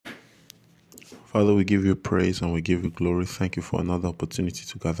Father, we give you praise and we give you glory. Thank you for another opportunity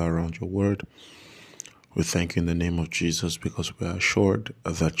to gather around your word. We thank you in the name of Jesus because we are assured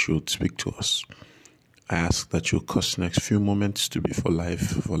that you would speak to us. I ask that you cause the next few moments to be for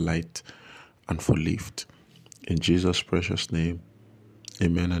life, for light, and for lift. In Jesus' precious name,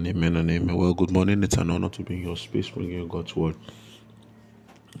 amen and amen and amen. Well, good morning. It's an honor to be in your space, bringing you God's word.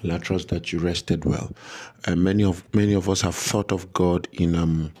 And I trust that you rested well. Many of us have thought of God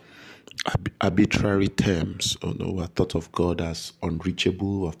in arbitrary terms. We have thought of God as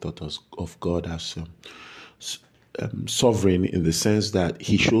unreachable. We have thought of God as sovereign in the sense that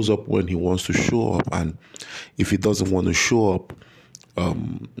he shows up when he wants to show up, and if he doesn't want to show up,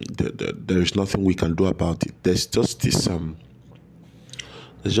 there is nothing we can do about it. There's just this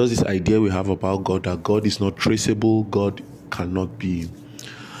idea we have about God, that God is not traceable. God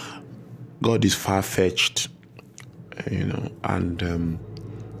is far-fetched, and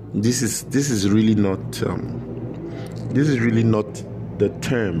this is really not the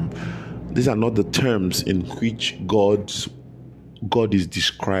term. These are not the terms in which God is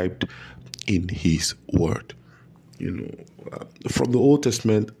described in His Word. From the Old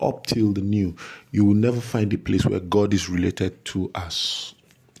Testament up till the New, you will never find a place where God is related to us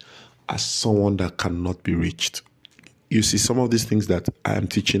as someone that cannot be reached. You see, some of these things that I am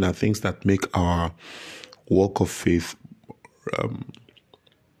teaching are things that make our walk of faith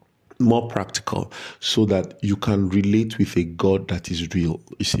more practical, so that you can relate with a God that is real.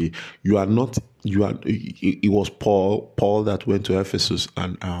 You see, it was Paul that went to Ephesus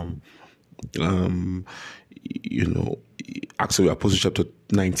and actually Apostle chapter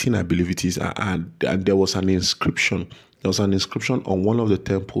 19, I believe it is, and there was an inscription. There was an inscription on one of the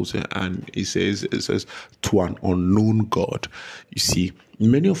temples, and it says to an unknown God. You see,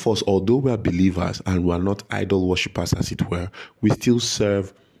 many of us, although we are believers and we are not idol worshippers, as it were, we still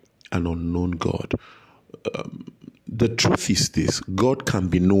serve an unknown God. The truth is this: God can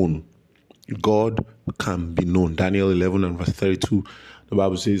be known. God can be known. Daniel 11 and verse 32, the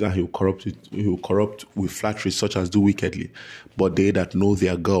Bible says, and he will corrupt with flattery such as do wickedly. But they that know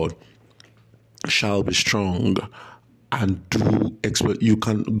their God shall be strong and do exploit.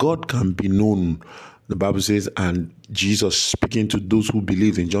 God can be known. The Bible says, and Jesus speaking to those who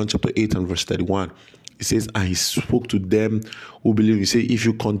believe in John chapter 8 and verse 31, it says, and he spoke to them who believe. He said, if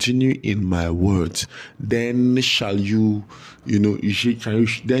you continue in my words, then shall you be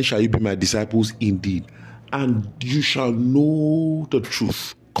my disciples indeed, and you shall know the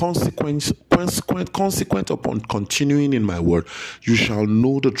truth. Consequent upon continuing in my word, you shall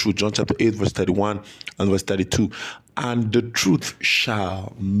know the truth. John chapter 8 verse 31 and verse 32, and the truth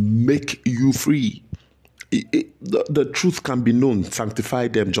shall make you free. The truth can be known. Sanctify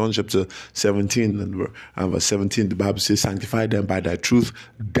them. John chapter 17 and verse 17, the Bible says, sanctify them by thy truth.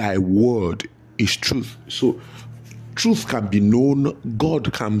 Thy word is truth. So truth can be known.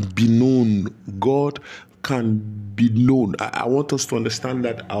 God can be known. God can be known. I want us to understand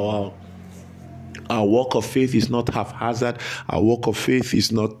that our walk of faith is not haphazard. Our walk of faith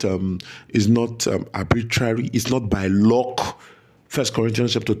is not arbitrary. It's not by luck. 1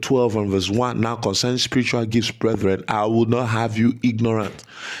 Corinthians chapter 12 and verse 1, now concerning spiritual gifts, brethren, I will not have you ignorant.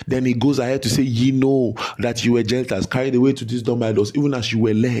 Then he goes ahead to say, ye know that you were Gentiles, carried away to this dumb idols, even as you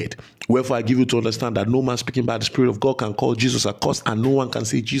were led. Wherefore I give you to understand that no man speaking by the Spirit of God can call Jesus accursed, and no one can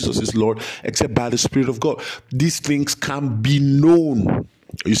say Jesus is Lord except by the Spirit of God. These things can be known.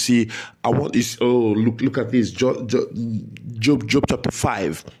 You see, look at this. Job chapter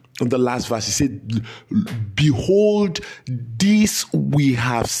 5. The last verse, he said, behold, this we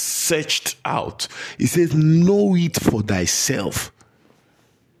have searched out. He says, know it for thyself.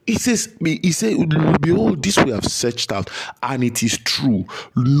 He said, behold, this we have searched out, and it is true.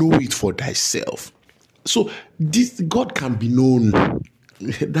 Know it for thyself. So this God can be known.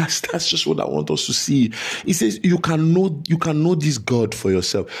 That's just what I want us to see. He says you can know this God for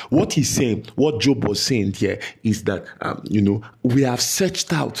yourself. What he's saying, what Job was saying here, is that we have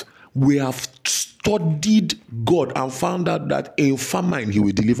searched out, we have studied God and found out that in famine he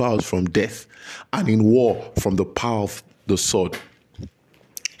will deliver us from death, and in war from the power of the sword.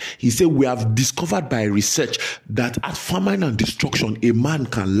 He said we have discovered by research that at famine and destruction a man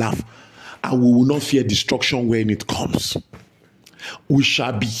can laugh, and we will not fear destruction when it comes. We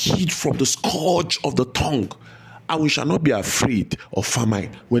shall be hid from the scourge of the tongue, and we shall not be afraid of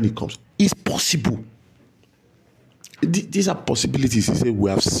famine when it comes. It's possible. These are possibilities. He said we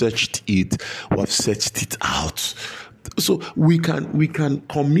have searched it out. So we can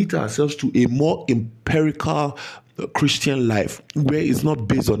commit ourselves to a more empirical Christian life where it's not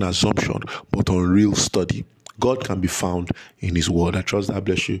based on assumption but on real study. God can be found in his word. I trust that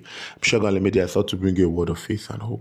bless you. I'm sure God, I thought to bring you a word of faith and hope.